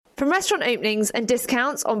From restaurant openings and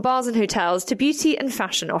discounts on bars and hotels to beauty and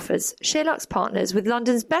fashion offers, SheerLuxe partners with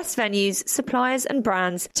London's best venues, suppliers and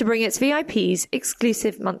brands to bring its VIPs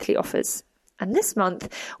exclusive monthly offers. And this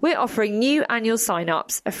month, we're offering new annual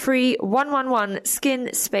sign-ups, a free 111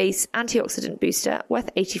 Skin Space Antioxidant Booster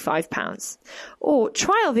worth £85. Or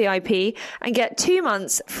trial VIP and get 2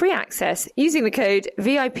 months free access using the code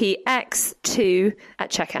VIPX2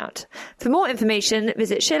 at checkout. For more information,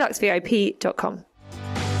 visit SheerLuxeVIP.com.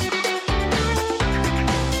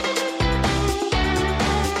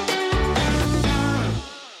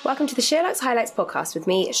 Welcome to the SheerLuxe Highlights podcast with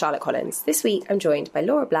me, Charlotte Collins. This week, I'm joined by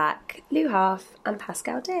Laura Black, Lou Half, and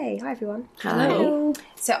Pascal Day. Hi, everyone. Hello.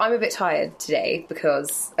 So I'm a bit tired today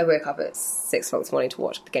because I woke up at 6 o'clock this morning to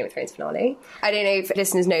watch the Game of Thrones finale. I don't know if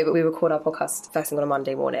listeners know, but we record our podcast first thing on a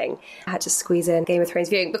Monday morning. I had to squeeze in Game of Thrones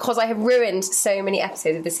viewing because I have ruined so many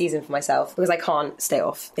episodes of the season for myself because I can't stay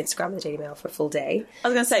off Instagram and the Daily Mail for a full day. I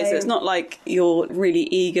was going to say, so it's not like you're really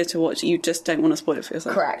eager to watch it, you just don't want to spoil it for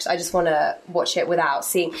yourself. Correct. I just want to watch it without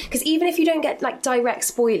seeing... Because even if you don't get, like, direct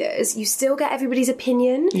spoilers, you still get everybody's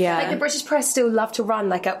opinion. Yeah. Like, the British press still love to run,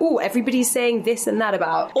 like, everybody's saying this and that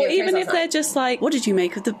about... Or even if they're just like, what did you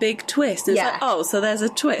make of the big twist? And it's like, oh, so there's a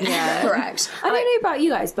twist. Yeah. Correct. I don't know about you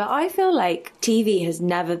guys, but I feel like TV has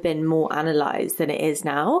never been more analysed than it is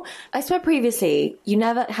now. I swear previously, you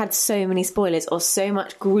never had so many spoilers or so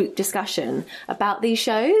much group discussion about these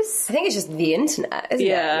shows. I think it's just the internet, isn't it?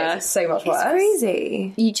 It makes it so much worse. It's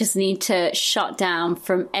crazy. You just need to shut down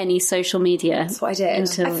from any social media. That's what I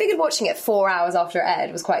did. I figured watching it 4 hours after it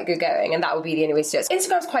aired was quite good going, and that would be the only way to do it.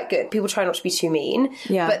 Instagram's quite good. People try not to be too mean.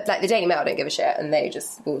 Yeah. But, like, the Daily Mail don't give a shit, and they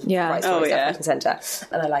just will write stories left and centre.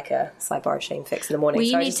 And I like a sidebar of shame fix in the morning. Well,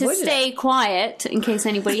 you need to stay quiet in case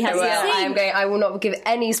anybody has I will not give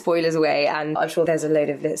any spoilers away, and I'm sure there's a load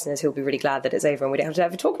of listeners who'll be really glad that it's over and we don't have to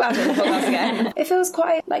ever talk about it on the podcast again. It feels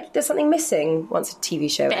quite like there's something missing once a TV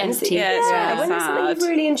show ends. Yeah, when it's something you've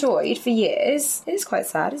really enjoyed for years, it is quite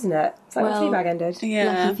sad, isn't it? It's like when Fleabag ended.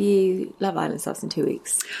 Yeah. Lucky for you, Love Island starts in 2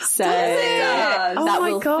 weeks. So that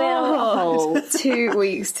will fill a hole. 2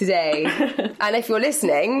 weeks today. And if you're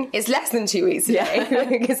listening, it's less than 2 weeks today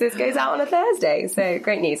because this goes out on a Thursday. So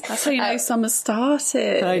great news. That's how you know summer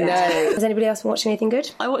started. I know. Has anybody else been watching anything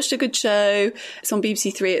good? I watched a good show. It's on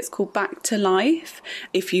BBC Three. It's called Back to Life.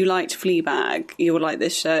 If you liked Fleabag, you will like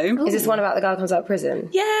this show. Ooh. Is this one about the guy who comes out of prison?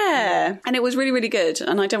 Yeah. And it was really, really good.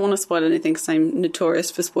 And I don't want to spoil anything because I'm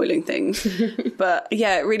notorious for spoiling things. But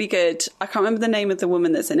yeah, really good. I can't remember the name of the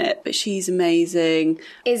woman that's in it, but she's amazing.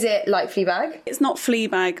 Is it like Fleabag? It's not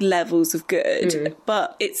Fleabag levels of good,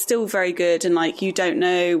 but it's still very good. And like, you don't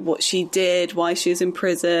know what she did, why she was in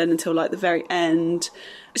prison until like the very end.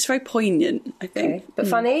 It's very poignant, I think. Okay. But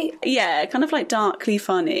funny? Yeah, kind of like darkly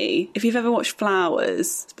funny. If you've ever watched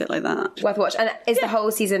Flowers, it's a bit like that. Worth a watch. And is the whole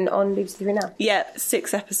season on BBC Three now? Yeah,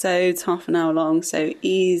 6 episodes, half an hour long, so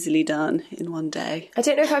easily done in one day. I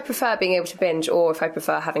don't know if I prefer being able to binge or if I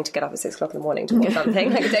prefer having to get up at 6 o'clock in the morning to watch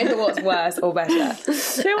something. Like, I don't know what's worse or better.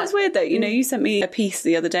 You know what's weird though? You know, you sent me a piece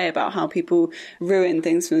the other day about how people ruin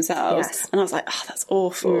things for themselves. Yes. And I was like, oh, that's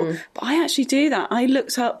awful. But I actually do that. I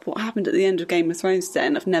looked up what happened at the end of Game of Thrones today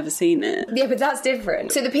and I've never seen it. Yeah, but that's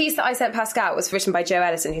different. So the piece that I sent Pascal was written by Jo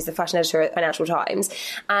Ellison, who's the fashion editor at Financial Times,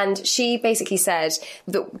 and she basically said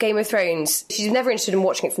that Game of Thrones, she's never interested in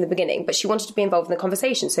watching it from the beginning, but she wanted to be involved in the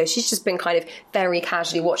conversation, so she's just been kind of very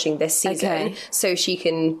casually watching this season so she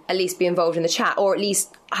can at least be involved in the chat, or at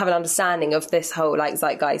least have an understanding of this whole like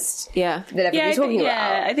zeitgeist that everybody's talking about.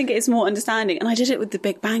 Yeah, I think it's more understanding. And I did it with The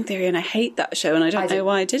Big Bang Theory and I hate that show and I don't know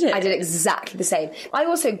why I did it. I did exactly the same. I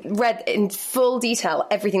also read in full detail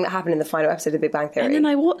everything that happened in the final episode of The Big Bang Theory. And then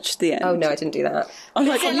I watched the end. Oh no, I didn't do that. I'm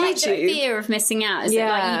like, is it like the fear of missing out? Is it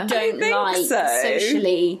like you don't like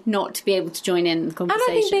socially not to be able to join in the conversation?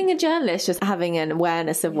 And I think being a journalist, just having an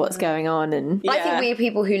awareness of what's going on. And I think we're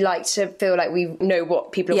people who like to feel like we know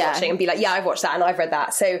what people are watching and be like, yeah, I've watched that and I've read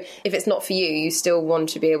that. So if it's not for you, you still want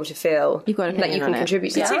to be able to feel you've got like you can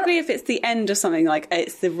contribute to that. Particularly if it's the end of something, like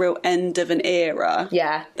it's the real end of an era.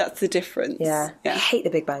 Yeah. That's the difference. Yeah. I hate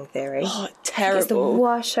The Big Bang Theory. Oh, terrible. It's the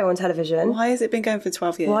worst show on television. Why has it been going for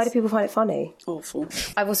 12 years? Why do people find it funny? Awful.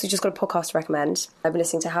 I've also just got a podcast to recommend. I've been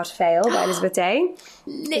listening to How to Fail by Elizabeth Day.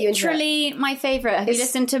 Literally my favourite. Have you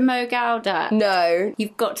listened to Mo Gawdat? No.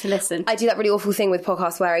 You've got to listen. I do that really awful thing with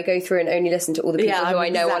podcasts where I go through and only listen to all the people who I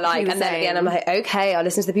know or like, and then at the end I'm like, okay, I'll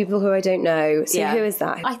listen to the people who I don't know. So who is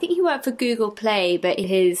that? I think he worked for Google Play, but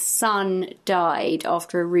his son died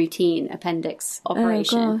after a routine appendix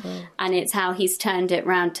operation. And it's how he's turned it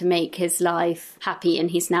around to make his life happy,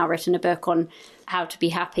 and he's now written a book on How to Be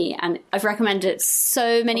Happy, and I've recommended it to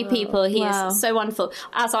so many people. He is so wonderful.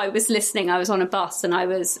 As I was listening, I was on a bus and I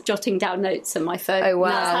was jotting down notes on my phone. Oh wow,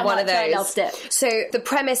 that's how one much of those. I loved it. So the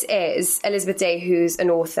premise is Elizabeth Day, who's an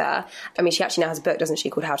author. I mean, she actually now has a book, doesn't she,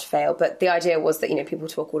 called How to Fail? But the idea was that, you know, people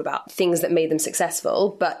talk all about things that made them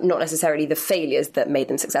successful, but not necessarily the failures that made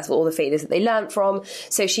them successful or the failures that they learned from.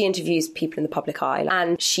 So she interviews people in the public eye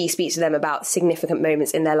and she speaks to them about significant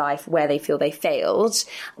moments in their life where they feel they failed,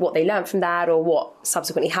 what they learned from that, or what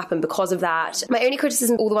subsequently happened because of that. My only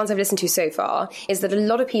criticism, all the ones I've listened to so far, is that a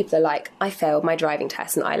lot of people are like, I failed my driving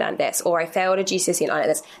test and I learned this, or I failed a GCSE and I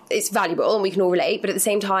learned this. It's valuable and we can all relate, but at the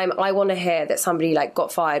same time, I want to hear that somebody like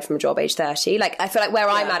got fired from a job age 30. Like, I feel like where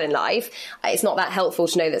I'm at in life, it's not that helpful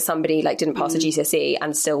to know that somebody like didn't pass a GCSE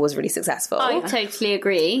and still was really successful. I totally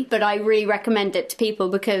agree, but I really recommend it to people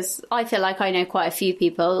because I feel like I know quite a few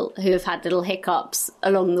people who have had little hiccups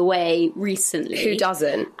along the way recently. Who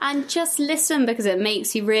doesn't? And just listen, because it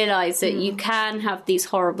makes you realise that you can have these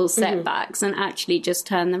horrible setbacks and actually just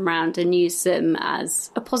turn them around and use them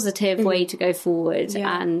as a positive way to go forward.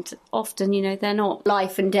 And often, you know, they're not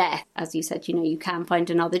life and death. As you said, you know, you can find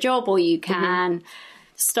another job or you can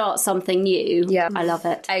start something new. Yeah. I love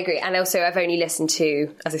it. I agree. And also, I've only listened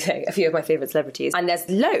to, as I say, a few of my favourite celebrities. And there's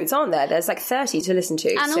loads, aren't there? There's like 30 to listen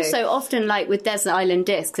to. And also, often, like with Desert Island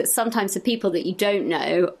Discs, it's sometimes the people that you don't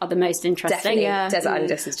know are the most interesting. Definitely. Desert Island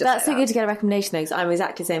Discs is just That's like so good to get a recommendation, though, because I'm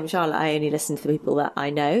exactly the same with Charlotte. I only listen to the people that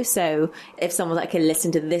I know. So if someone's like, okay,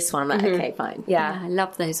 listen to this one, I'm like, okay, fine. Yeah. I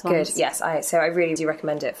love those ones. Good. Yes. So I really do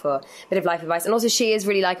recommend it for a bit of life advice. And also, she is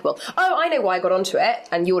really likeable. Oh, I know why I got onto it.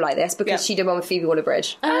 And you'll like this, because she did one with Phoebe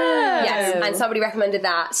Waller-Bridge. Yes, and somebody recommended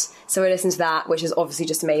that, so I listened to that, which is obviously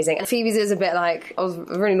just amazing. And Phoebe's is a bit like, I was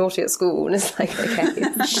really naughty at school, and it's like,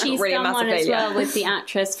 okay. She's really done one as well with the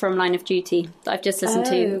actress from Line of Duty that I've just listened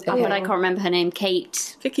to, but I can't remember her name.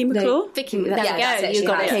 Vicky McClure? Vicky, there we that's go, it, you she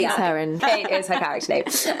got has, it. Kate's her and Kate is her character name.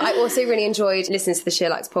 I also really enjoyed listening to the Sheer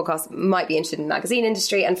Likes podcast, might be interested in the magazine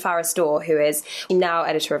industry, and Farah Storr, who is now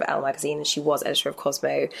editor of Elle magazine, and she was editor of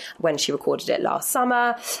Cosmo when she recorded it last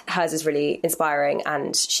summer. Hers is really inspiring,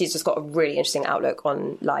 and she's just got a really interesting outlook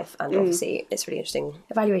on life, and obviously it's really interesting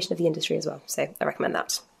evaluation of the industry as well, so I recommend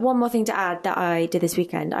that. One more thing to add that I did this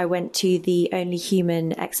weekend, I went to the Only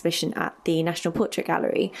Human exhibition at the National Portrait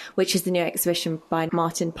Gallery, which is the new exhibition by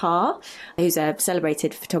Martin Parr, who's a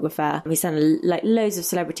celebrated photographer. He's done like loads of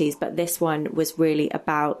celebrities, but this one was really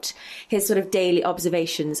about his sort of daily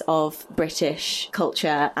observations of British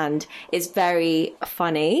culture, and it's very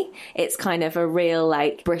funny. It's kind of a real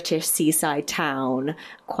like British seaside town,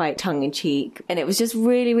 quite tongue-in-cheek, and it was just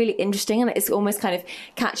really, really interesting, and it's almost kind of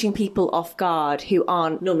catching people off guard who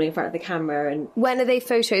aren't normally in front of the camera. And when are they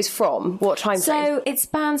photos from? What time frame? So it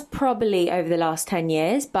spans probably over the last 10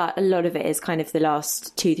 years, but a lot of it is kind of the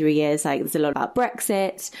last 2-3 years. Like there's a lot about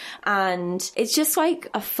Brexit, and it's just like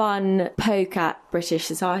a fun poke at British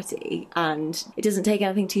society, and it doesn't take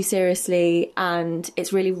anything too seriously, and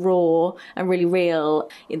it's really raw and really real.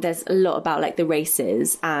 There's a lot about like the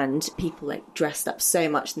races and people like dressed up so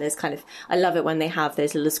much, and there's kind of, I love it when they have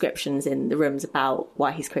those little descriptions in the rooms about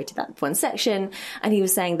why he's created that one section. And he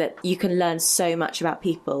was saying that you can learn so much about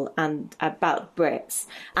people and about Brits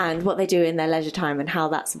and what they do in their leisure time and how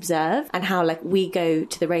that's observed, and how like we go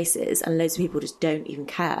to the races and loads of people just don't even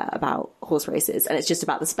care about horse races, and it's just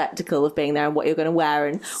about the spectacle of being there and what you're going to wear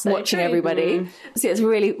and watching everybody. So it's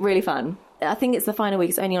really, really fun. I think it's the final week.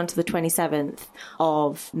 It's only on to the 27th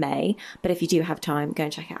of May. But if you do have time, go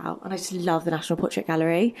and check it out. And I just love the National Portrait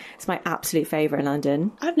Gallery. It's my absolute favourite in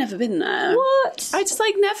London. I've never been there. What? I just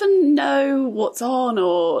like never know what's on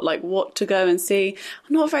or like what to go and see.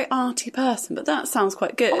 I'm not a very arty person, but that sounds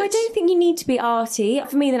quite good. Oh, I don't think you need to be arty.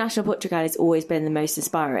 For me, the National Portrait Gallery has always been the most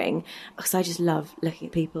inspiring because I just love looking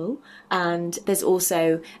at people. And there's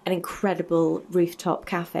also an incredible rooftop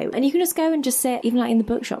cafe. And you can just go and just sit, even like in the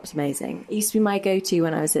bookshop. It's amazing. It used to be my go-to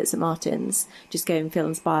when I was at St Martin's. Just go and feel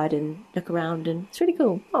inspired and look around, and it's really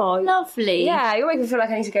cool. Oh, Lovely. yeah, you're making me feel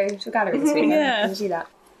like I need to go to a gallery this week. Yeah. And do that.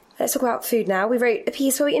 Let's talk about food now. We wrote a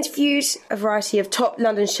piece where we interviewed a variety of top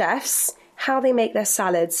London chefs, how they make their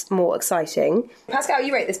salads more exciting. Pascal,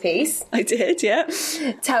 you wrote this piece. I did, yeah.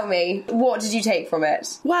 Tell me, what did you take from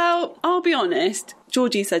it? Well, I'll be honest.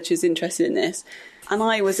 Georgie said she was interested in this. And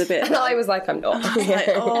I was a bit And I was like, I'm not. like,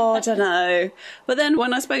 oh, I don't know. But then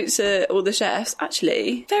when I spoke to all the chefs,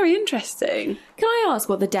 actually, very interesting. Can I ask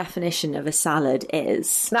what the definition of a salad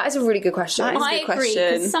is? That is a really good question. That is- I good agree,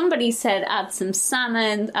 question. because somebody said add some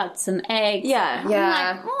salmon, add some eggs. Yeah.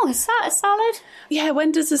 Yeah. I'm like, oh, is that a salad? Yeah,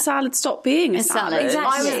 when does a salad stop being a salad. salad?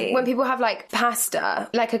 Exactly. When people have like pasta,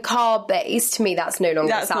 like a carb base, to me that's no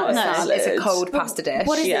longer That's a salad. not a salad. It's a cold pasta dish.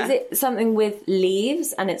 What is Yeah. it? Is it something with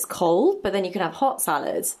leaves and it's cold, but then you can have hot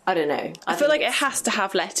salads? I don't know. I feel like it has to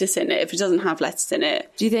have lettuce in it. If it doesn't have lettuce in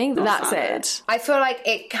it, Do you think not that's salad. it? I feel like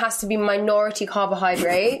it has to be minority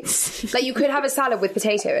carbohydrates. Like you could have a salad with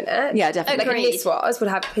potato in it. Yeah, definitely. Like a Agreed. niswas would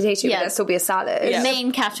have potato, Yeah. but that'd still be a salad. The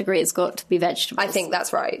main category has got to be vegetables. I think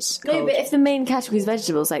that's right. No, but if the main category is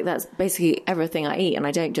vegetables, like that's basically everything I eat, and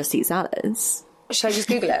I don't just eat salads. Should I just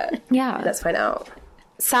Google it? Yeah. Let's find out.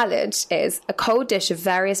 Salad is a cold dish of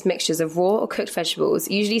various mixtures of raw or cooked vegetables,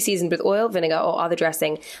 usually seasoned with oil, vinegar, or other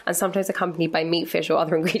dressing, and sometimes accompanied by meat, fish, or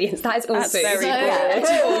other ingredients. That is also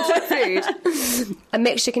very food. A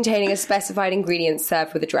mixture containing a specified ingredient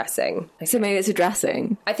served with a dressing. So maybe it's a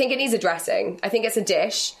dressing. I think it needs a dressing. I think it's a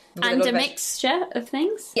dish. with And lot a of mixture of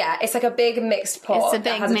things. Yeah, it's like a big mixed pot. It's a that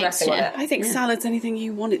big has a dressing on mixture. it. I think salad's anything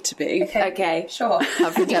you want it to be. Okay. Sure.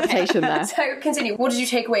 Have interpretation there. So continue. What did you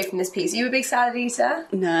take away from this piece? Are you a big salad eater?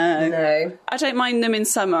 No. No. I don't mind them in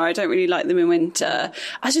summer. I don't really like them in winter.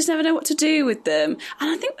 I just never know what to do with them. And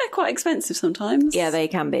I think they're quite expensive sometimes. Yeah, they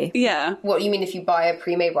can be. Yeah. What, you mean if you buy a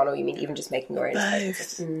pre-made one, or you mean even just making your own?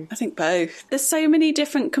 Both. I think both. There's so many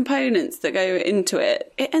different components that go into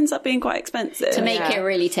it. It ends up being quite expensive. To make it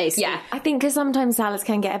really tasty. Yeah. I think because sometimes salads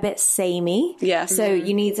can get a bit samey. Yeah. So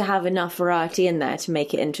you need to have enough variety in there to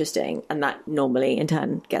make it interesting. And that normally, in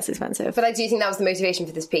turn, gets expensive. But I do think that was the motivation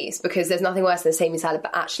for this piece, because there's nothing worse than a samey salad,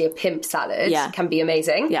 but actually a pimp salad Yeah. can be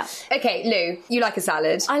amazing. Yeah. Okay, Lou, you like a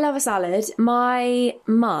salad. I love a salad. My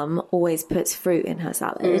mum always puts fruit in her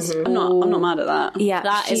salad. I'm not mad at that. Yeah.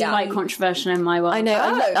 That is Yeah. quite controversial in my world. I know,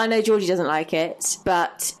 Oh. I know Georgie doesn't like it,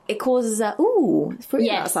 but it causes a, fruit in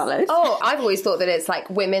that Yes. salad. Oh, I've always thought that it's like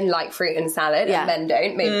women like fruit and salad Yeah. and men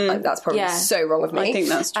don't. Maybe like, that's probably Yeah. so wrong with me. I think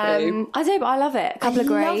that's true. I do, but I love it. A couple of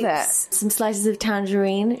love grapes, some slices of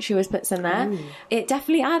tangerine she always puts in there. It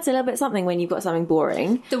definitely adds a little bit something when you've got something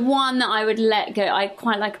boring. The one that I would let go, I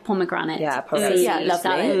quite like a pomegranate. Yeah, pomegranate. seed Yeah, lovely.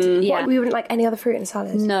 salad. Yeah. What, we wouldn't like any other fruit in a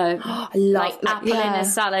salad? No. I love Like apple in yeah. a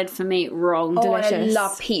salad for me, wrong. Oh, and I delicious.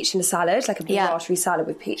 love peach in a salad, like a Yeah. raspberry salad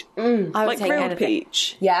with peach. I would Like take grilled anything.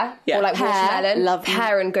 peach. Yeah? Yeah. Or like Pear, watermelon. love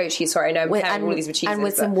pear and goat cheese. Sorry, I know I'm pairing all of these with cheeses. and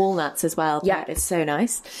with some but- walnuts as well. Yeah. It's so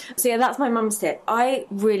nice. So yeah, that's my mum's tip. I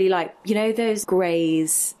really like, you know, those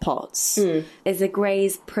Graze pots. There's a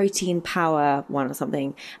Graze protein power one or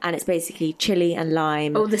something, and it's basically chili and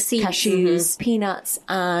lime, Oh, the seeds. cashews, peanuts,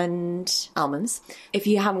 and almonds. If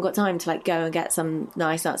you haven't got time to like go and get some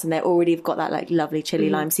nice nuts, and they've already got that like lovely chili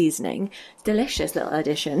lime seasoning, delicious little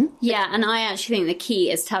addition. Yeah, and I actually think the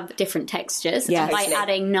key is to have different textures Yes. by Totally.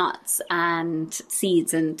 adding nuts and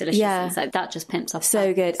seeds and delicious Yeah. things. So that just pimps off.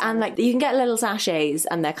 So good. And like you can get little sachets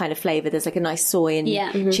and they're kind of flavoured. There's like a nice soy and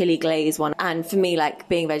Yeah. chili glaze one. And for me, like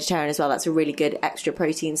being vegetarian as well, that's a really good extra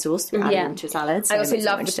protein source to add Yeah. into salads. I also It makes it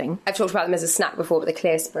more love. interesting. I've talked about them as a snack before, but the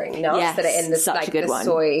clear spring nuts Yes, that are in the such a like good the one.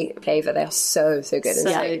 soy flavour. They are so good. And So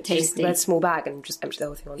just tasty. a small bag and just empty the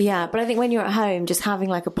whole thing on. Yeah, but I think when you're at home, just having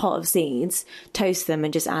like a pot of seeds, toast them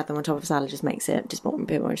and just add them on top of salad just makes it just a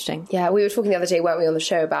bit more interesting. Yeah, we were talking the other day, weren't we, on the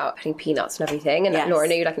show about putting peanuts and everything. And Yes. Laura, I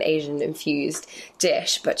know you like an Asian infused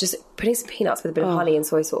dish, but just putting some peanuts with a bit of honey and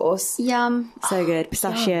soy sauce. Yum. So good.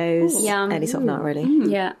 Pistachios, Yum. any sort of nut really.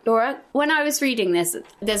 Yeah. Laura? When I was reading this,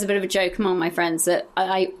 there's a bit of a joke among my friends that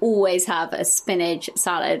I always have a spinach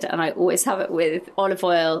salad and I always have it with olive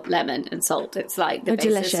oil, lemon and salt. It's like the Oh,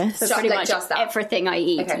 basis delicious. for Just pretty like much just that. everything I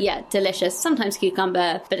eat. Okay. Yeah, delicious. Sometimes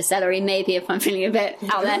cucumber, bit of celery maybe if I'm feeling a bit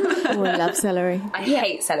out there. Oh, I love celery. I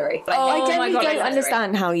hate celery. Like, Oh I my genuinely God, I don't love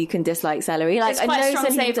understand how you can dislike celery. Like, It's I quite know a strong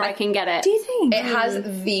some people flavour, I can get it. Do you think? It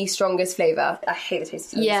has the strongest flavour. I hate the taste of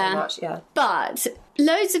celery Yeah. so much. Yeah. But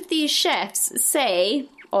loads of these chefs say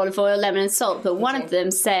olive oil, lemon and salt, but one of them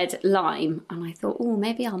said lime. And I thought, oh,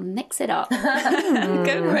 maybe I'll mix it up.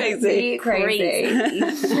 Go crazy.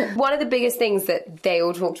 Crazy. One of the biggest things that they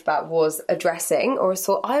all talked about was a dressing or a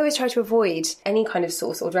sauce. I always try to avoid any kind of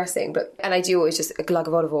sauce or dressing, and I do always just a glug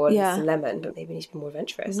of olive oil Yeah. and some lemon, but maybe we need to be more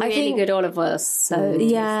adventurous. Really think- good olive oil. So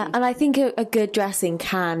Yeah, and I think a good dressing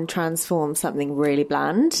can transform something really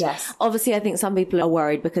bland. Yes. Obviously, I think some people are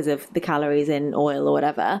worried because of the calories in oil or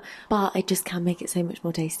whatever, but it just can make it so much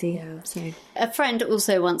more tasty. tasty. Yeah. So A friend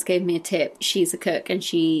also once gave me a tip. She's a cook, and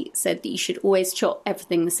she said that you should always chop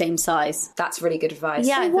everything the same size. That's really good advice.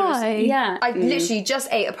 Yeah, why? Yeah. I literally just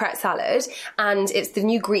ate a Pret salad, and it's the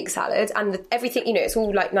new Greek salad, and everything, you know, it's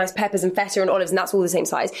all like nice peppers and feta and olives, and that's all the same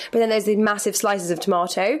size. But then there's these massive slices of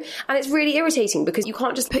tomato, and it's really irritating because you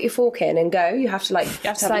can't just put your fork in and go. You have to have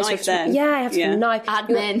a knife then. Yeah, you have to have a knife.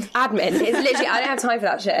 Admin. It's literally, I don't have time for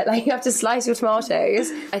that shit. Like, you have to slice your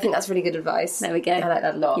tomatoes. I think that's really good advice. There we go. I like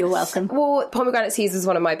that a lot. You're welcome. Well, pomegranate seeds is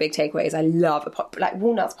one of my big takeaways. I love like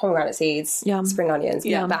walnuts, pomegranate seeds, Yum. spring onions.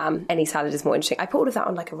 Yum. Bam. Any salad is more interesting. I put all of that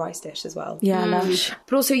on like a rice dish as well. yeah, lush.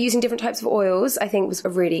 But also using different types of oils, I think, was a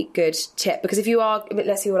really good tip, because if you are,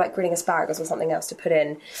 let's say you're like grilling asparagus or something else to put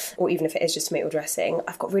in, or even if it is just tomato dressing,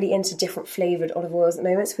 I've got really into different flavoured olive oils at the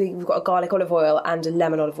moment. So we've got a garlic olive oil and a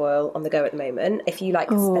lemon olive oil on the go at the moment. If you like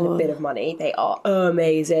spend a bit of money, they are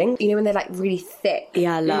amazing. You know, when they're like really thick,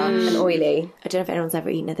 Yeah, lush. and oily. I don't know if anyone's ever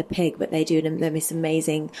eaten at the Pig, but they do the most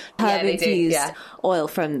amazing Yeah, they do, herb-infused yeah. oil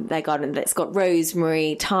from their garden that's got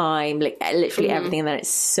rosemary, thyme, like literally everything, and then it's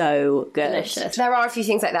so good. Delicious. There are a few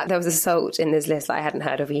things like that. There was a salt in this list that I hadn't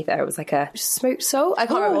heard of either. It was like a smoked salt. I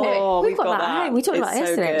can't remember. Oh, We've got that at home. We talked about It's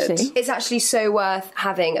that so yesterday, good. actually. It's actually so worth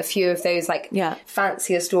having a few of those like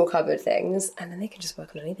fancier store cupboard things, and then they can just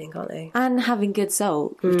work on anything, can't they? And having good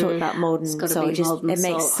salt. We've talked about Maldon gotta salt. be Maldon It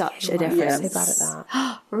makes salt. such a difference. So bad at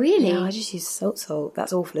that. Really? Yeah, I just use salt.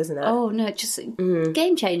 That's awful, isn't it? Oh, no, just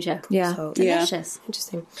game changer. Yeah. Salt. Delicious.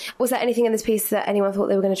 Interesting. Was there anything in this piece that anyone thought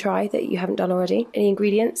they were going to try that you haven't done already? Any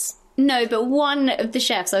ingredients? No, but one of the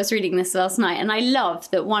chefs, I was reading this last night, and I love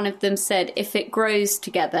that one of them said, if it grows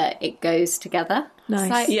together, it goes together. Nice. It's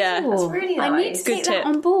like, Yeah. oh, That's really I need nice. to take Good that tip.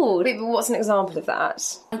 on board. Wait, but what's an example of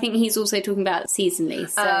that? I think he's also talking about seasonally.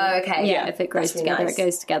 So, okay. Yeah, if it grows That's really together, nice. it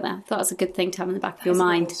goes together. I thought it was a good thing to have in the back of your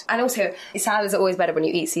mind. And also, salads are always better when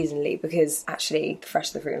you eat seasonally, because actually, the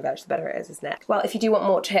fresher the fruit and veg, the better it is, isn't it? Well, if you do want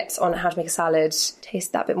more tips on how to make a salad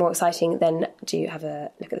taste that bit more exciting, then do have a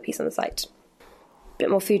look at the piece on the site. Bit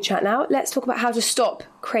more food chat now. Let's talk about how to stop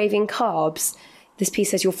craving carbs. This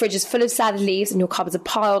piece says your fridge is full of salad leaves and your cupboards are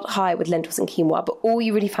piled high with lentils and quinoa, but all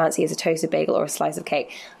you really fancy is a toasted bagel or a slice of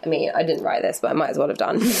cake. I mean, I didn't write this, but I might as well have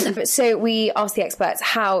done. So we asked the experts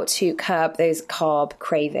how to curb those carb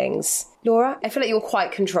cravings. Laura, I feel like you're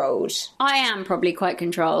quite controlled. I am probably quite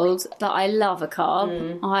controlled, but I love a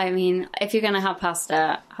carb. I mean, if you're going to have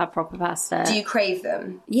pasta, have proper pasta. Do you crave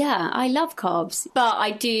them? Yeah, I love carbs. But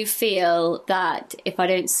I do feel that if I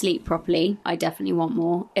don't sleep properly, I definitely want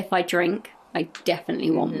more. If I drink, I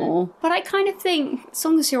definitely want more. But I kind of think, as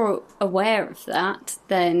long as you're aware of that,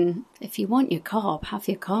 then if you want your carb, have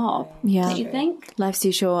your carb. Yeah. Don't you think? Life's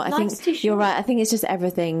too short. I Life's think too short. you're right. I think it's just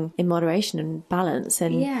everything in moderation and balance.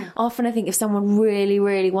 And Yeah. often I think if someone really,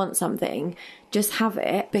 really wants something, just have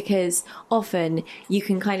it, because often you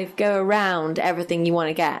can kind of go around everything you want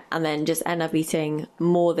to get and then just end up eating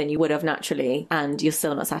more than you would have naturally, and you're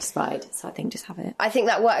still not satisfied. So I think just have it. I think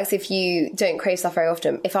that works if you don't crave stuff very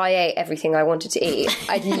often. If I ate everything I wanted to eat,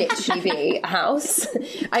 I'd literally be a house.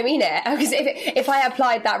 I mean it. Because if I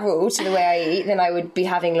applied that rule to the way I eat, then I would be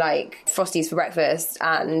having like Frosties for breakfast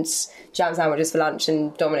and jam sandwiches for lunch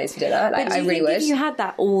and Domino's for dinner. Like, But do I you really think would. if you had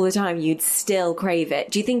that all the time, you'd still crave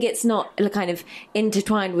it? Do you think it's not kind of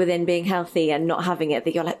intertwined within being healthy and not having it,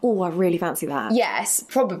 that you're like, oh, I really fancy that? Yes,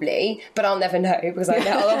 probably, but I'll never know, because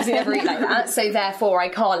I'll obviously never eat like that. So therefore, I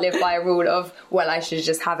can't live by a rule of, well, I should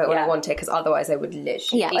just have it when I want it, because otherwise I would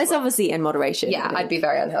literally Yeah, eat it's one. obviously in moderation. Yeah, I'd be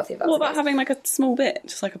very unhealthy if that What was the about case. having like a small bit,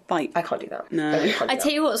 just like a bite? I can't do that. No. I really can't do I that.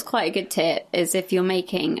 tell you what's quite a good tip is if you're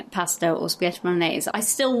making pasta or spaghetti bolognese, I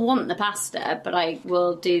still want the pasta, but I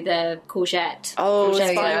will do the courgette. Oh,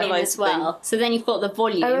 courgette yeah, volume like as well. So then you've got the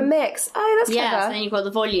volume. Oh, a mix. Oh, that's clever. Yeah, so then you've got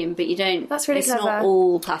the volume, but you don't. That's really it's clever. not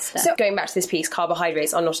all pasta. So going back to this piece,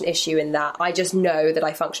 carbohydrates are not an issue in that. I just know that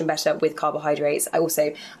I function better with carbohydrates. I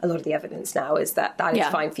also, a lot of the evidence now is that is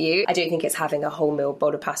fine for you. I don't think it's having a wholemeal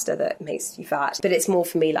bowl of pasta that makes you fat, but it's more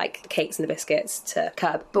for me like the cakes and the biscuits to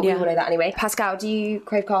curb. But we all know that anyway. Pascal, do you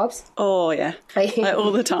crave carbs? Oh, yeah. Like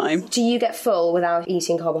all the time. Do you get full without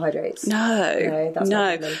eating carbohydrates? No, that's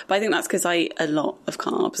my problem. but I think that's because I eat a lot of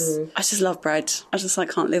carbs. I just love bread. I just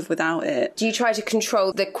can't live without it. Do you try to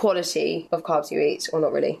control the quality of carbs you eat, or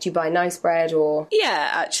not really? Do you buy nice bread, or...? Yeah,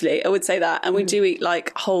 actually, I would say that. And we do eat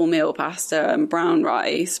like wholemeal pasta and brown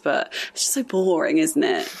rice, but it's just so boring, isn't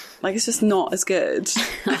it? Like, it's just not as good.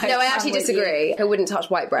 No, I actually disagree. I wouldn't touch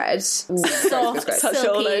white bread. Soft, Touch it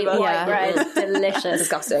all silky over. white bread. Delicious.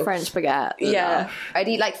 Disgusting. French baguette. Yeah. I'd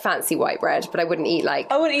eat like fancy white bread, but I wouldn't eat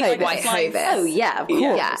like I wouldn't eat like white a slice. Hovis. Oh, yeah, of course.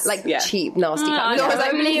 Yeah, like cheap, nasty kind. I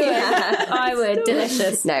probably would. Yeah. I would.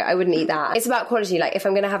 Delicious. No, I wouldn't eat that. It's about quality. Like, if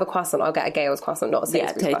I'm going to have a croissant, I'll get a Gale's croissant, not a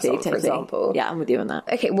Sainsbury's croissant, for example. Yeah, I'm with you on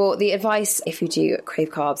that. Okay, well, the advice, if you do crave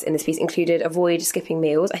carbs in this piece, included avoid skipping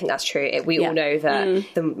meals. I think that's true. We all know that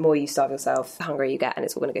the more you starve yourself, the hungrier you get, and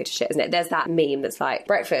it's all going to go to shit, isn't it? There's that meme that's like,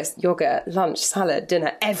 breakfast, yogurt, lunch, salad,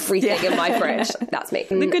 dinner, everything in my fridge. That's me.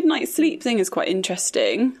 The good night's sleep thing is quite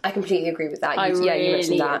interesting. I completely agree with that. I you really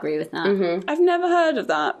mentioned that. agree with that. I've never heard of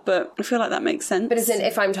that, but I feel like that makes sense. But as in,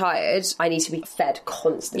 if I'm tired, I need to be fed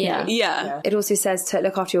constantly. Yeah. It also says to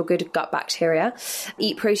look after your good gut bacteria.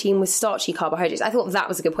 Eat protein with starchy carbohydrates. I thought that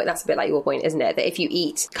was a good point. That's a bit like your point, isn't it? That if you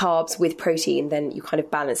eat carbs with protein, then you kind of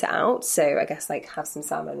balance it out. So I guess like have some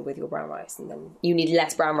salmon with your brown rice, and then you need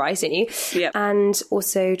less brown rice, don't you? Yeah. And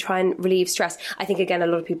also try and relieve stress. I think, again, a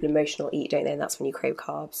lot of people emotional eat, don't they? And that's when you crave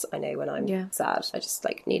carbs. I know when I'm sad, I just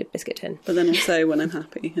like need a biscuit tin. But then also when I'm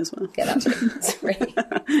happy as well. Yeah, that too. It's really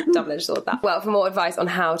double-edged sword, that. Well, for more advice on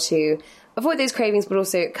how to avoid those cravings but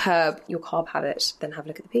also curb your carb habit, then have a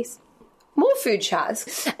look at the piece. More food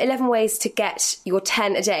chats. 11 ways to get your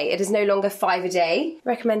 10 a day. It is no longer 5 a day.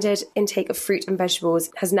 Recommended intake of fruit and vegetables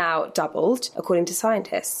has now doubled, according to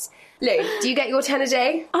scientists. Lou, do you get your 10 a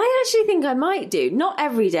day? I actually think I might do. Not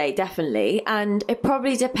every day, definitely. And it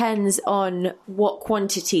probably depends on what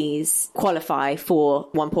quantities qualify for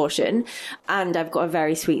one portion. And I've got a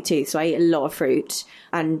very sweet tooth, so I eat a lot of fruit.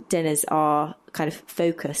 And dinners are kind of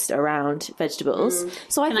focused around vegetables.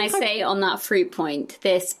 So Can I say on that fruit point,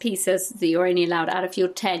 this piece says that you're only allowed out of your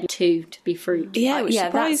 10, 2 to be fruit. Yeah, which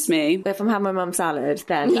surprised me. If I'm having my mum's salad,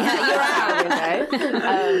 then you're out, you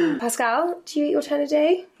know. Pascal, do you eat your 10 a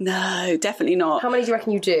day? No, definitely not. How many do you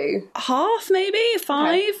reckon you do? Half, maybe 5.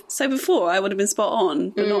 Okay. So before I would have been spot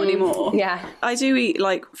on, but not anymore. Yeah. I do eat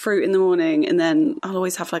like fruit in the morning, and then I'll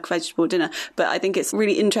always have like vegetable dinner. But I think it's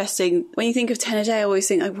really interesting when you think of 10 a day. I always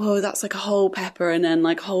think like, whoa, that's like a whole pepper and then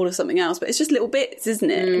like a whole of something else. But it's just little bits, isn't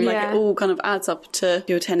it? And like it all kind of adds up to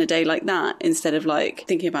your 10 a day like that, instead of like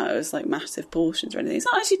thinking about it as like massive portions or anything. It's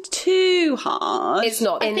not actually too hard. It's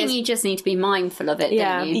not. I think you just need to be mindful of it,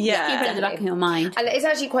 don't you? Yeah. Keep it in the back of your mind. And it's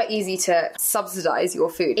actually quite easy to subsidise your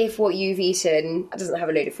food. If what you've eaten doesn't have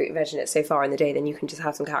a load of fruit and veg in it so far in the day, then you can just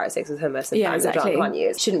have some carrot sticks and hummus and bang it done, can't you?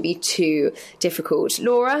 It shouldn't be too difficult.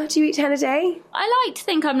 Laura, do you eat 10 a day? I like to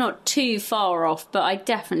think I'm not too far off, but I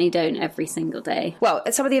definitely don't every single day. Well,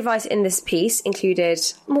 some of the advice in this piece included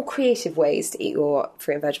more creative ways to eat your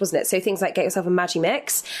fruit and veg, wasn't it? So things like get yourself a Maggi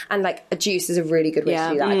mix, and like a juice is a really good way to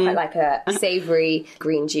do that. I quite like a savoury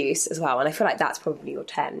green juice as well, and I feel like that's probably your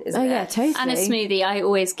 10, isn't it? Oh yeah, totally. And a smoothie. I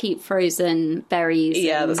always keep frozen berries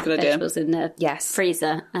and that's a good idea. vegetables in the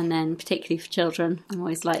freezer, and then particularly for children, I'm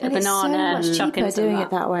always like and a banana it's so and chuck in some doing of it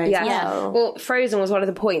that. that way. Yeah. Well, frozen was one of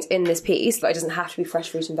the points in this piece, but it doesn't have to be fresh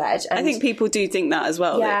fruit and veg. And I think people do think that as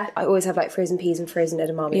well. yeah, I always have like frozen peas and frozen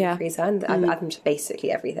edamame in the freezer, and I add them to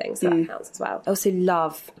basically everything, so that counts as well. I also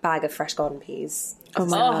love a bag of fresh garden peas. Oh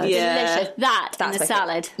my God. Delicious. That's in my a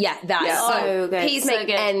salad. Favorite. Yeah, that's so good. Peas So make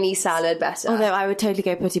good. any salad better. Although I would totally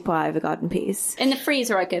go petit pois over garden peas. In the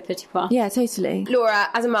freezer, I go petit pois. Yeah, totally. Laura,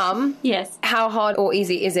 as a mum, Yes. how hard or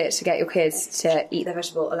easy is it to get your kids to eat their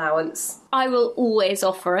vegetable allowance? I will always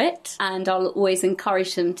offer it, and I'll always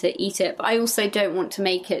encourage them to eat it, but I also don't want to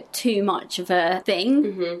make it too much of a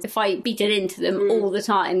thing. If I beat it into them all the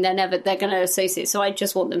time, they're going to associate. So I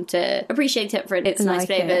just want them to appreciate it for its nice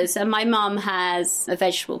flavours. And my mum has a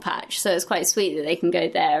vegetable patch, so it's quite sweet that they can go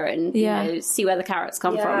there and you know, see where the carrots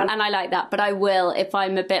come from. And I like that. But I will, if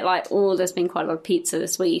I'm a bit like, oh, there's been quite a lot of pizza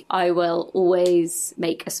this week, I will always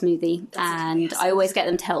make a smoothie. And I always get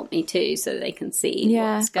them to help me too, so that they can see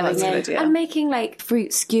what's going in. And making like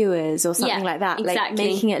fruit skewers or something like that. Exactly. Like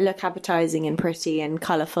making it look appetising and pretty and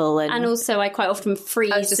colourful. And also I quite often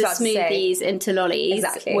freeze the smoothies into lollies,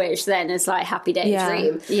 which then is like happy days.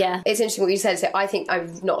 Dream. Yeah. It's interesting what you said. So I think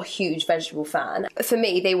I'm not a huge vegetable fan. For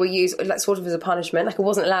me, they were used like sort of as a punishment. Like I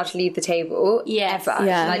wasn't allowed to leave the table ever.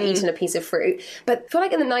 I'd eaten a piece of fruit. But I feel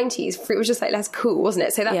like in the 90s, fruit was just like less cool, wasn't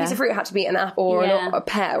it? So that piece of fruit had to be an apple or a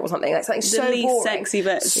pear or something. Like something so least boring. sexy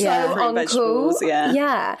fruit uncool. vegetables.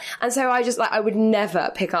 Yeah. And so I just like, I would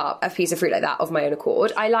never pick up a piece of fruit like that of my own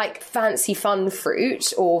accord. I like fancy fun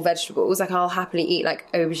fruit or vegetables. Like I'll happily eat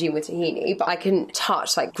like aubergine with tahini, but I couldn't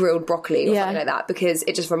touch like grilled broccoli or something like that because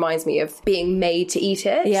it just reminds me of being made to eat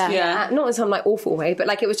it. Not in some like awful awful way, but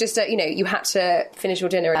like it was just you had to finish your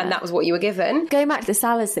dinner and that was what you were given. Going back to the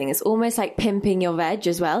salads thing, it's almost like pimping your veg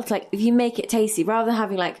as well. It's like if you make it tasty, rather than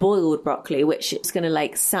having like boiled broccoli, which is going to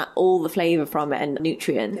like sap all the flavour from it and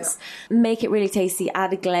nutrients, make it really tasty,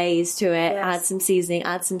 add a glaze to it, add some seasoning,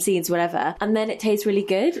 add some seeds, whatever, and then it tastes really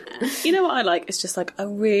good. You know what I like? It's just like a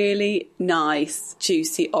really nice,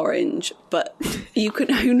 juicy orange, but you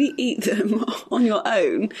can only eat them on your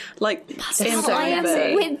own. Like, I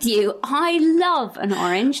am with you. I love an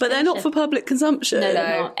orange. But they're not for public consumption. No,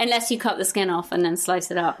 they're not. Unless you cut the skin off and then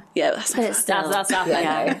slice it up. Yeah, that's That's that.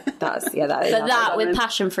 That is. But that with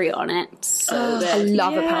passion fruit on it. So good. I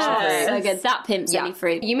love a passion fruit. So good. That pimps any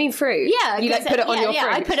fruit. You mean fruit? Yeah. You like put it on your fruit? Yeah,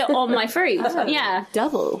 I put it on my fruit. Yeah.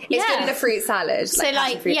 Double. It's good in a fruit salad. So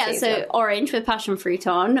so orange with passion fruit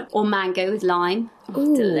on, or mango with lime.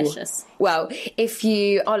 Ooh. Delicious. Well, if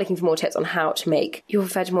you are looking for more tips on how to make your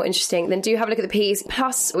veg more interesting, then do have a look at the piece.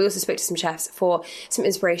 Plus, we also spoke to some chefs for some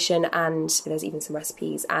inspiration, and there's even some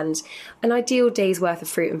recipes and an ideal day's worth of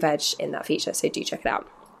fruit and veg in that feature, so do check it out.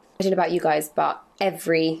 I don't know about you guys, but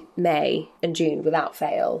every May and June, without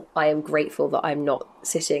fail, I am grateful that I'm not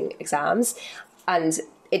sitting exams. And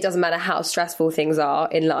it doesn't matter how stressful things are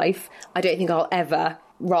in life, I don't think I'll ever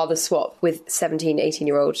rather swap with 17,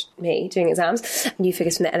 18-year-old me doing exams. New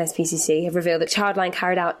figures from the NSPCC have revealed that Childline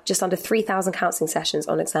carried out just under 3,000 counselling sessions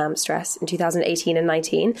on exam stress in 2018 and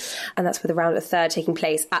 19, and that's with around a third taking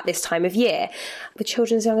place at this time of year, with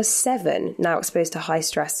children as young as 7 now exposed to high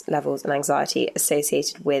stress levels and anxiety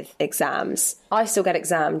associated with exams. I still get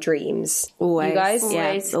exam dreams. Always. You guys?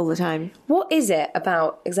 Yes, all the time. What is it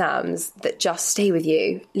about exams that just stay with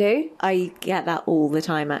you? Lou? I get that all the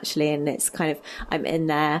time, actually, and it's kind of, I'm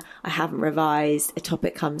in there, I haven't revised, a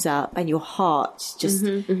topic comes up, and your heart's just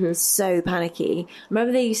so panicky.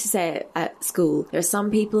 Remember they used to say it at school, there are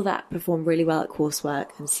some people that perform really well at coursework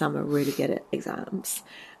and some are really good at exams.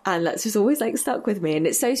 And that's just always like stuck with me. And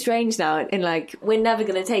it's so strange now. And like, we're never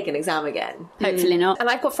going to take an exam again. Hopefully not. And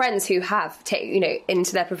I've got friends who have,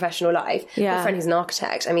 into their professional life. Yeah. My friend who's an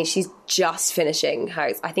architect. I mean, she's just finishing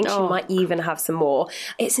hers. I think she might even have some more.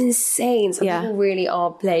 It's insane. Some people really are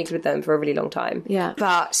plagued with them for a really long time. Yeah.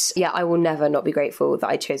 But yeah, I will never not be grateful that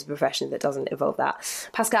I chose a profession that doesn't involve that.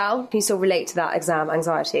 Pascal, can you still relate to that exam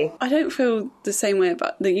anxiety? I don't feel the same way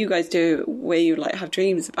about that you guys do, where you like have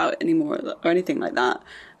dreams about it anymore or anything like that.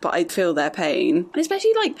 But I feel their pain. And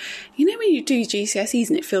especially like, when you do GCSEs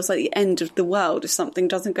and it feels like the end of the world if something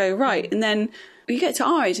doesn't go right. And then you get to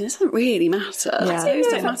our age and it doesn't really matter. Yeah. Those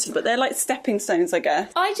don't matter, but they're like stepping stones, I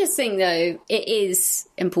guess. I just think, though, it is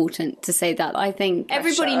important to say that. I think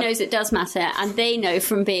everybody knows it does matter, and they know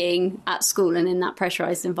from being at school and in that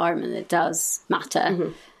pressurised environment that it does matter.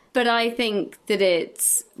 Mm-hmm. But I think that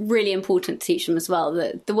it's really important to teach them as well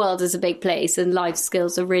that the world is a big place and life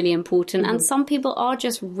skills are really important. And some people are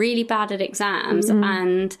just really bad at exams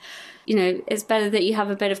and, it's better that you have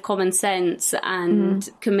a bit of common sense and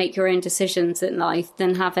can make your own decisions in life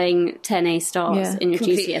than having 10 A stars in your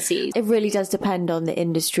GCSEs. It really does depend on the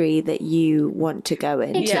industry that you want to go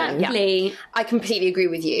in. Exactly. Yeah. I completely agree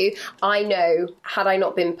with you. I know, had I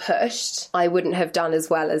not been pushed, I wouldn't have done as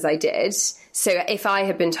well as I did. So if I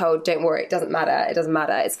had been told, don't worry, it doesn't matter,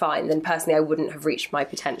 it's fine, then personally I wouldn't have reached my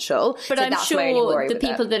potential. But so I'm sure the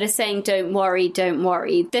people that are saying, don't worry,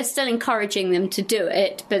 they're still encouraging them to do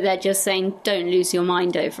it, but they're just saying, don't lose your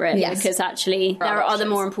mind over it. Yes. Because actually there are other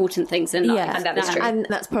more important things in life. Yeah, and that is true. And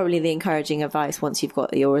that's probably the encouraging advice once you've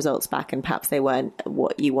got your results back and perhaps they weren't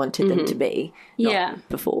what you wanted them to be.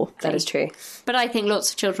 Before. That is true. But I think lots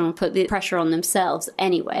of children will put the pressure on themselves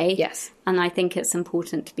anyway. Yes. And I think it's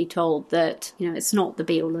important to be told that, it's not the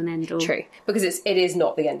be-all and end-all. True. Because it is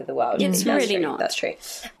not the end of the world. It's really not. That's true.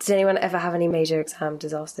 Did anyone ever have any major exam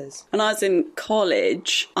disasters? When I was in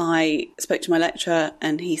college, I spoke to my lecturer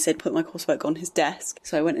and he said put my coursework on his desk.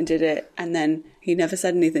 So I went and did it, and then he never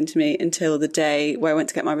said anything to me until the day where I went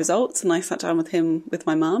to get my results, and I sat down with him with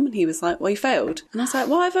my mum and he was like, well, you failed. And I was like,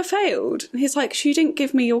 why have I failed? And he's like, you didn't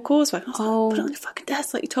give me your coursework. I was like, put it on your fucking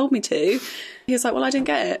desk like you told me to. He was like, well, I didn't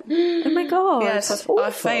get it. Oh my God. Yeah, so I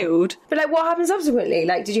failed. But what happened subsequently?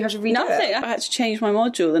 Did you have to redo Nothing. it? I had to change my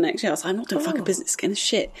module the next year. I was like, I'm not doing fucking business again,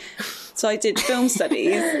 shit. So I did film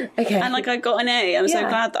studies. Okay. And I got an A. I'm so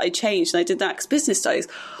glad that I changed and I did that, because business studies,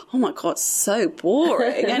 oh my God, so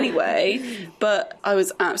boring anyway. But I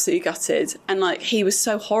was absolutely gutted. And he was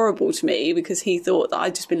so horrible to me because he thought that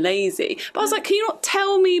I'd just been lazy. But I was like, can you not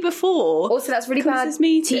tell me before? Also, that's really bad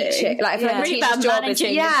teaching. I feel like a teacher's job is...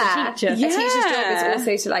 Yeah. A teacher's job is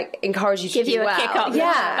also to encourage you to do you well. a kick up.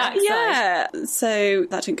 Yeah. So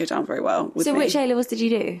that didn't go down very well with me. So which A-levels did you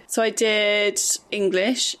do? So I did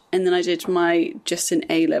English, and then I did did my just an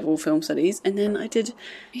A-level film studies, and then I did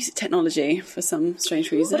music technology for some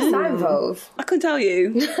strange reason. What does that involve? I couldn't tell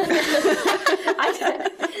you.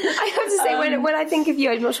 I have to say, when I think of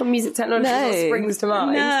you, I'm not sure music technology what springs to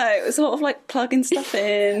mind. No, it was a lot of like plugging stuff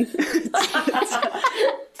in,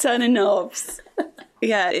 turning knobs.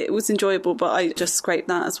 Yeah, it was enjoyable, but I just scraped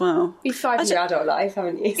that as well. You've thrived in your adult life,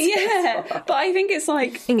 haven't you? Yeah, but I think it's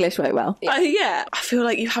like... English worked well. I feel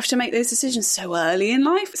like you have to make those decisions so early in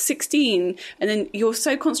life, 16, and then you're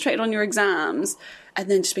so concentrated on your exams, and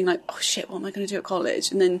then just being like, oh shit, what am I going to do at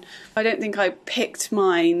college? And then I don't think I picked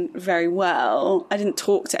mine very well. I didn't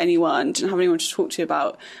talk to anyone, didn't have anyone to talk to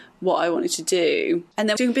about what I wanted to do. And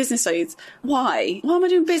then doing business studies. Why? Why am I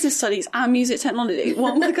doing business studies and music technology?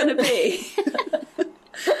 What am I going to be?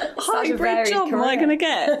 Hybrid job am I going to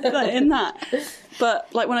get in that?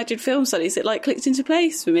 But like when I did film studies, it like clicked into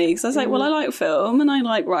place for me because I was like, well, I like film and I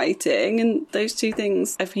like writing, and those two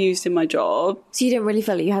things I've used in my job. So you didn't really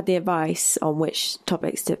feel like you had the advice on which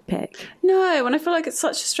topics to pick? No, and I feel like it's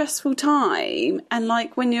such a stressful time, and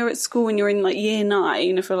like when you're at school and you're in like year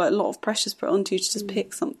 9, I feel like a lot of pressure's put onto you to just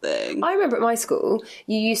pick something. I remember at my school,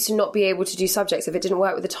 you used to not be able to do subjects if it didn't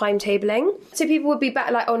work with the timetabling. So people would be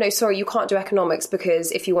like, oh no, sorry, you can't do economics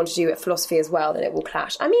because if you want to do philosophy as well, then it will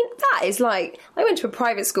clash. I mean, that is like, I went to a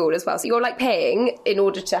private school as well, so you're like paying in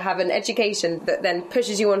order to have an education that then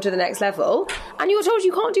pushes you on to the next level, and you're told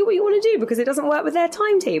you can't do what you want to do because it doesn't work with their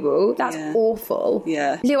timetable. That's awful.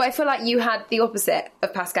 Yeah. Leo, I feel like you had the opposite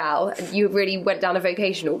of Pascal, and you really went down a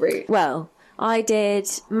vocational route. Well, I did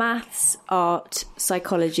maths, art,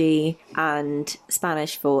 psychology and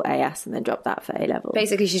Spanish for AS and then dropped that for A-level.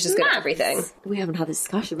 Basically, she's just good at everything. We haven't had this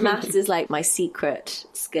discussion. Maths is like my secret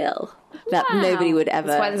skill that nobody would ever...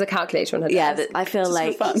 That's why there's a calculator on her Yeah, desk. that I feel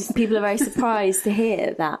like people are very surprised to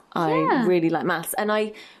hear that I really like maths. And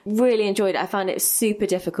I really enjoyed it. I found it super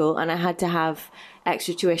difficult and I had to have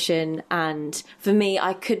extra tuition, and for me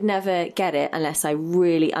I could never get it unless I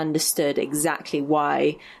really understood exactly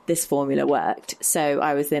why this formula worked. So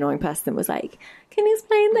I was the annoying person that was like, can you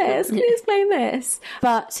explain this? Can you explain this?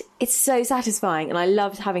 But it's so satisfying, and I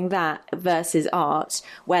loved having that versus art,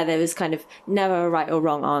 where there was kind of never a right or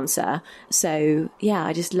wrong answer. So yeah,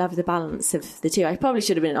 I just love the balance of the two. I probably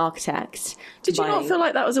should have been an architect. Did you not feel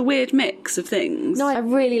like that was a weird mix of things? No, I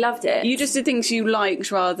really loved it. You just did things you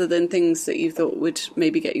liked rather than things that you thought would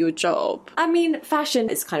maybe get you a job. I mean, fashion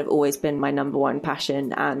has kind of always been my number one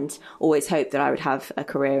passion, and always hoped that I would have a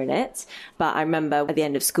career in it. But I remember at the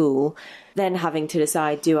end of school then having to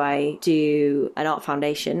decide, do I do an art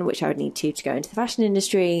foundation, which I would need to go into the fashion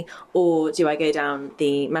industry, or do I go down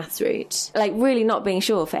the maths route? Like really not being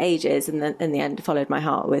sure for ages, and then in the end followed my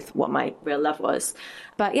heart with what my real love was.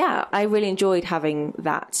 But yeah, I really enjoyed having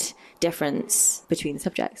that difference between the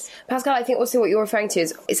subjects. Pascal, I think also what you're referring to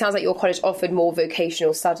is, it sounds like your college offered more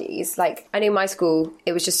vocational studies. Like, I know my school,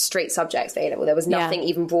 it was just straight subjects at A-level. There was nothing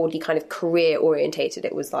even broadly kind of career orientated.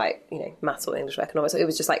 It was like, you know, maths or English or economics. It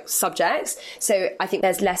was just like subjects. So I think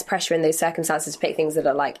there's less pressure in those circumstances to pick things that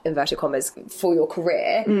are like, inverted commas, for your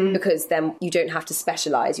career, because then you don't have to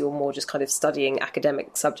specialise. You're more just kind of studying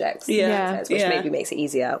academic subjects, which maybe makes it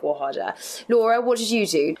easier or harder. Laura, what did you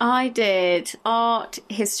do? I did art,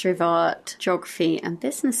 history of art, geography and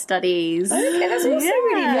business studies. Okay, that's also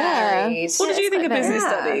really varied. What did you think of business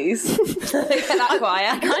studies? Get that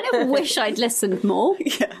quiet. I kind of wish I'd listened more.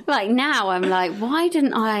 Like now I'm like, why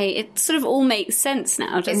didn't I? It sort of all makes sense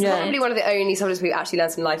now. It's probably one of the only subjects we actually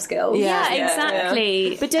learned some life skills. Yeah,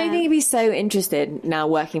 exactly. But don't you think you'd be so interested now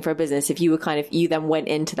working for a business if you were kind of, you then went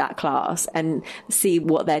into that class and see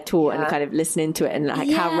what they're taught and kind of listen into it and like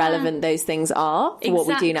how relevant those things are for what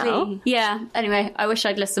we do now? Yeah. Anyway, I wish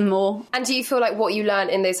I'd listened more. And do you feel like what you learn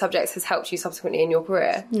in those subjects has helped you subsequently in your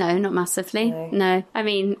career? No, not massively. No. I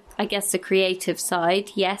mean, I guess the creative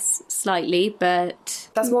side, yes, slightly, but...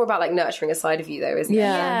 That's more about like nurturing a side of you though, isn't it?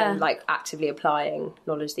 Yeah. Than like actively applying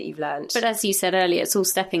knowledge that you've learned. But as you said earlier, it's all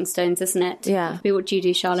stepping stones, isn't it? Yeah. What do you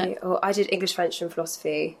do, Charlotte? I did English, French and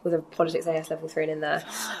philosophy with a politics AS level 3 in there.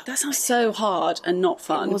 That sounds so hard and not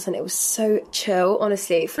fun. It wasn't. It was so chill,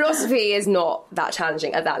 honestly. Philosophy is not that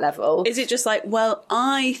challenging at that level. Is it just like, well,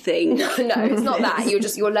 I think... No, it's not that.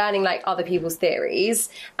 You're learning like other people's theories,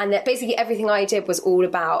 and that basically everything I did was all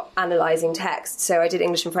about analysing text. So I did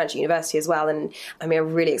English and French at university as well, and I mean I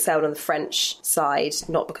really excelled on the French side,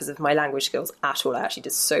 not because of my language skills at all. I actually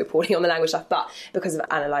did so poorly on the language stuff, but because of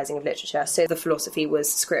analysing of literature. So the philosophy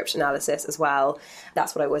was script analysis as well.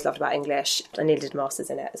 That's what I always loved about English. I nearly did a master's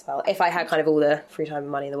in it as well. If I had kind of all the free time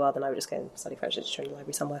and money in the world, then I would just go and study French literature in the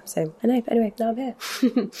library somewhere. So I know, but anyway, now I'm here.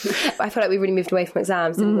 I feel like we really moved away from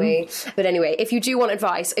exams, didn't we? But anyway, if you do want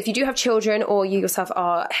advice, if you do have children or you yourself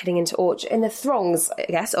are heading into in the throngs, I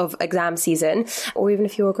guess, of exam season, or even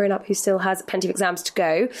if you're a grown-up who still has plenty of exams to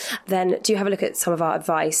go, then do have a look at some of our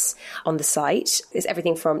advice on the site. It's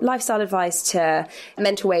everything from lifestyle advice to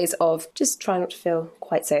mental ways of just trying not to feel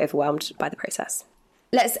quite so overwhelmed by the process.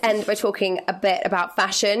 Let's end by talking a bit about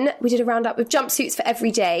fashion. We did a roundup with jumpsuits for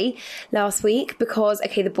every day last week because,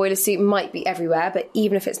 okay, the boiler suit might be everywhere, but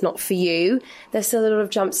even if it's not for you, there's still a lot of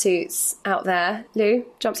jumpsuits out there. Lou,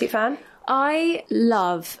 jumpsuit fan? I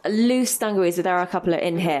love loose dungarees. There are a couple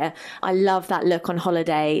in here. I love that look on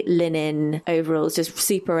holiday, linen overalls, just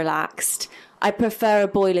super relaxed. I prefer a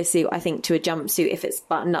boiler suit, I think, to a jumpsuit if it's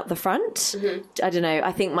buttoned up the front. I don't know.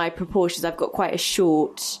 I think my proportions, I've got quite a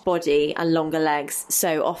short body and longer legs.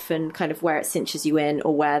 So often kind of where it cinches you in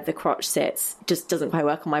or where the crotch sits just doesn't quite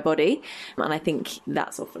work on my body. And I think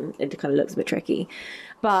that's often, it kind of looks a bit tricky.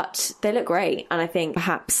 But they look great. And I think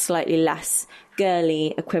perhaps slightly less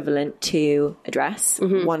girly equivalent to a dress.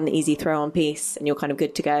 One easy throw on piece and you're kind of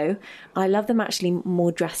good to go. I love them actually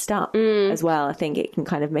more dressed up as well. I think it can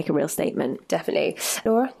kind of make a real statement. Definitely.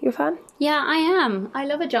 Laura, you a fan? Yeah, I am. I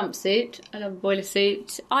love a jumpsuit. I love a boiler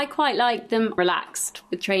suit. I quite like them relaxed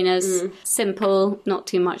with trainers. Simple, not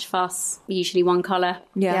too much fuss. Usually one colour.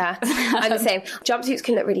 Yeah. I'm the same. Jumpsuits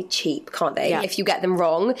can look really cheap, can't they? Yeah. If you get them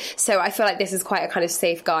wrong. So I feel like this is quite a kind of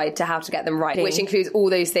safe guide to how to get them right, which includes all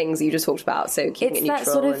those things you just talked about. So keeping it neutral. It's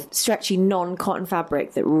that sort of stretchy non-cotton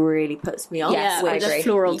fabric that really puts me off. Yeah, with the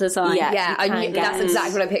floral design. That's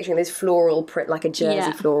exactly what I'm picturing. This floral print, like a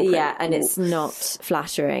jersey floral print. Yeah, and it's not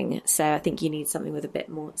flattering. So I think you need something with a bit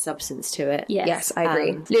more substance to it. Yes, I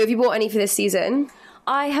agree. Lou, have you bought any for this season?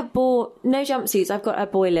 I have bought no jumpsuits. I've got a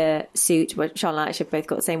boiler suit, which Charlotte and I actually both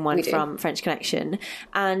got the same one from French Connection.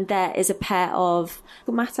 And there is a pair of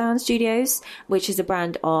Maximise Studios, which is a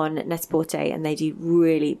brand on Net-a-Porter, and they do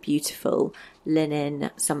really beautiful linen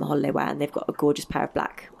summer holiday wear, and they've got a gorgeous pair of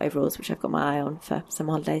black overalls, which I've got my eye on for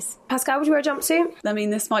summer holidays. Pascal, would you wear a jumpsuit? I mean,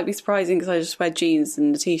 this might be surprising because I just wear jeans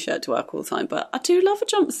and a t-shirt to work all the time, but I do love a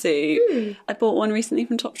jumpsuit. I bought one recently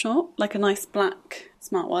from Topshop, like a nice black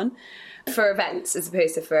smart one. For events as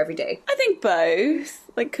opposed to for every day? I think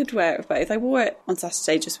both. Like, could wear it for both. I wore it on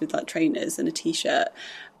Saturday just with like trainers and a t-shirt.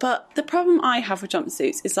 But the problem I have with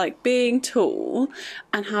jumpsuits is like being tall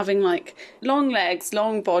and having like long legs,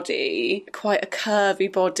 long body, quite a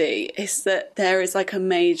curvy body, is that there is like a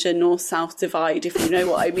major north-south divide, if you know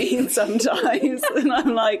what I mean, sometimes. And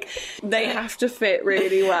I'm like, they have to fit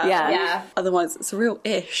really well. Yeah. Otherwise it's a real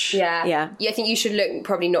ish. Yeah. I think you should look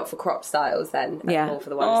probably not for crop styles then. More for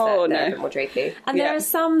the ones that are a bit more drapey. And there are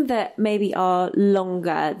some that maybe are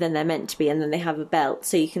longer than they're meant to be, and then they have a belt,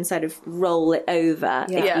 so you can sort of roll it over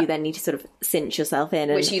if you then need to sort of cinch yourself in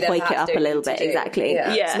and wake it up a little bit. Exactly.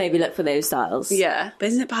 So maybe look for those styles. Yeah. But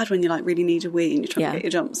isn't it bad when you like really need a wee and you're trying to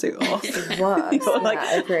get your jumpsuit off? It's worse.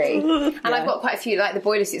 I agree. And I've got quite a few, like the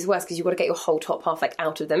boiler suits worse because you've got to get your whole top half like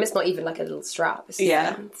out of them. It's not even like a little strap. It's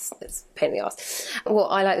it's a pain in the arse. Well,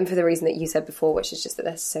 I like them for the reason that you said before, which is just that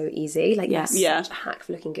they're so easy. Like they're such a hack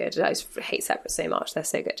for looking good. I just hate separates so much. They're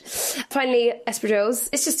so good. Finally, espadrilles.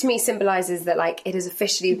 It's just to me symbolises that like it is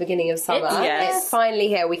officially the beginning of summer. It's finally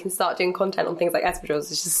here. We can start doing content on things like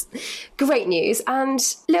espadrilles. It's just great news. And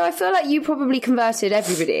Lou, I feel like you probably converted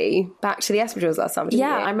everybody back to the espadrilles last summer, didn't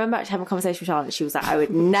you? I remember actually having a conversation with Charlotte and she was like, I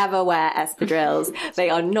would never wear espadrilles.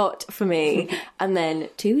 They are not for me. And then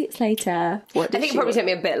 2 weeks later, I think it probably took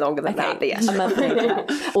me a bit longer than that, but yes. A month later,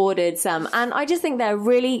 ordered some. And I just think they're a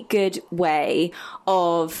really good way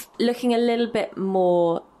of looking a little bit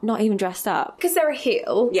more not even dressed up. Because they're a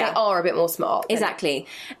heel, they are a bit more smart. Exactly.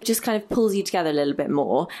 It just kind of pulls you together a little bit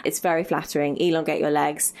more. It's very flattering, elongate your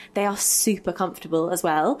legs. They are super comfortable as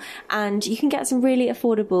well. And you can get some really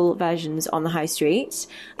affordable versions on the high street.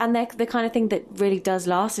 And they're the kind of thing that really does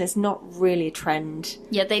last, and it's not really a trend.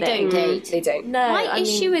 Yeah, they don't date. They don't. No. My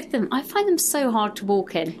issue with them, I find them so hard to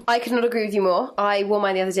walk in. I could not agree with you more. I wore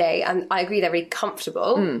mine the other day, and I agree they're really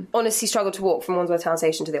comfortable. Honestly struggled to walk from Wandsworth Town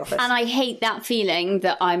Station to the office. And I hate that feeling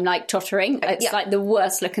that I'm like tottering. It's like the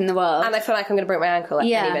worst look in the world. And I feel like I'm going to break my ankle at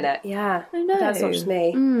any minute. Yeah. I know. That's not just me.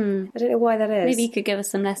 I don't know why that is. Maybe you could give us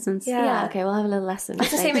some lessons. Yeah, okay, we'll have a little lesson. I was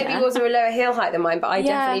to say maybe yours are a lower heel height than mine, but I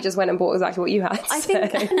definitely just went and bought exactly what you had. I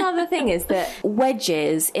think another thing is that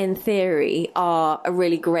wedges, in theory, are a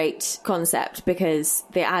really great concept because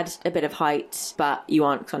they add a bit of height, but you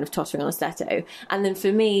aren't kind of tottering on a stiletto. And then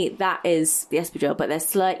for me, that is the espadrille, but they're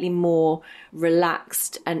slightly more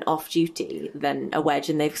relaxed and off-duty than a wedge,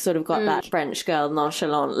 and they've sort of got that French girl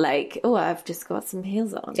nonchalant, like, oh, I've just got some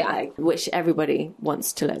heels on, like, which everybody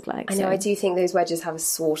wants to look like. I know, I do think those wedges have a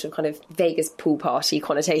sort of kind of Vegas pool party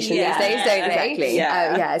connotation these days, don't they? Exactly,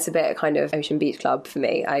 yeah, it's a bit kind of Ocean Beach Club for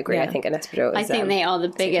me. I agree. I think an espadrille is... I think they are the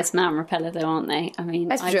biggest man repeller though, aren't they? I mean,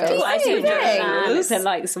 espadrilles. I do a man that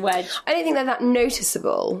likes a wedge. I don't think they're that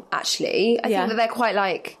noticeable, actually. I think that they're quite,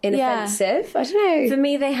 like, inoffensive. I don't know. For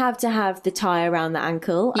me, they have to have the tie around the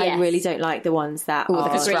ankle. Yes. I really don't like the ones that are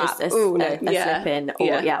like a strap. just a slip-in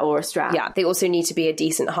or a strap. Yeah, they also need to be a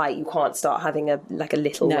decent height. You can't start having a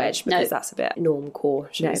little wedge because that's a bit normcore.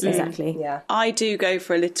 Exactly. Yeah. I do go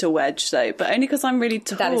for a little wedge though, but only because I'm really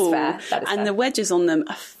tall. That is fair. That is and fair. the wedges on them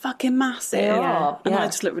are fucking massive. They are. And I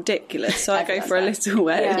just look ridiculous. So I go for a little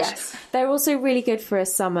wedge. Yeah. Yes. They're also really good for a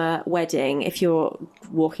summer wedding if you're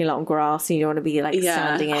walking along grass and you don't want to be like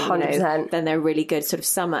standing in, 100%. then they're really good sort of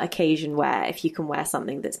summer occasion wear if you can wear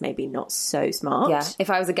something that's maybe not so smart. Yeah, if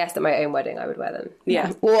I was a guest at my own wedding, I would wear them.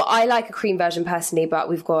 Yeah. Well, I like a cream version personally, but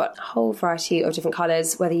we've got a whole variety of different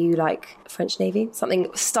colours, whether you like French navy, something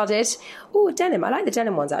studded. Oh, denim. I like the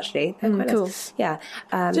denim ones, actually. They're quite cool. nice. Yeah.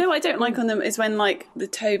 Do you know what I don't like on them is when like the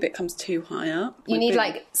toe bit comes too high up. You need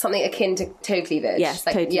like something akin to toe cleavage. Yes,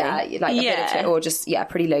 like, totally. Yeah, like a bit of toe, or just,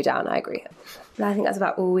 pretty low down. I agree. But I think that's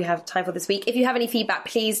about all we have time for this week. If you have any feedback,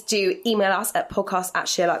 please do email us at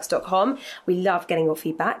podcast@sheerluxe.com. We love getting your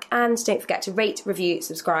feedback. And don't forget to rate, review,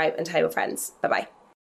 subscribe, and tell your friends. Bye-bye.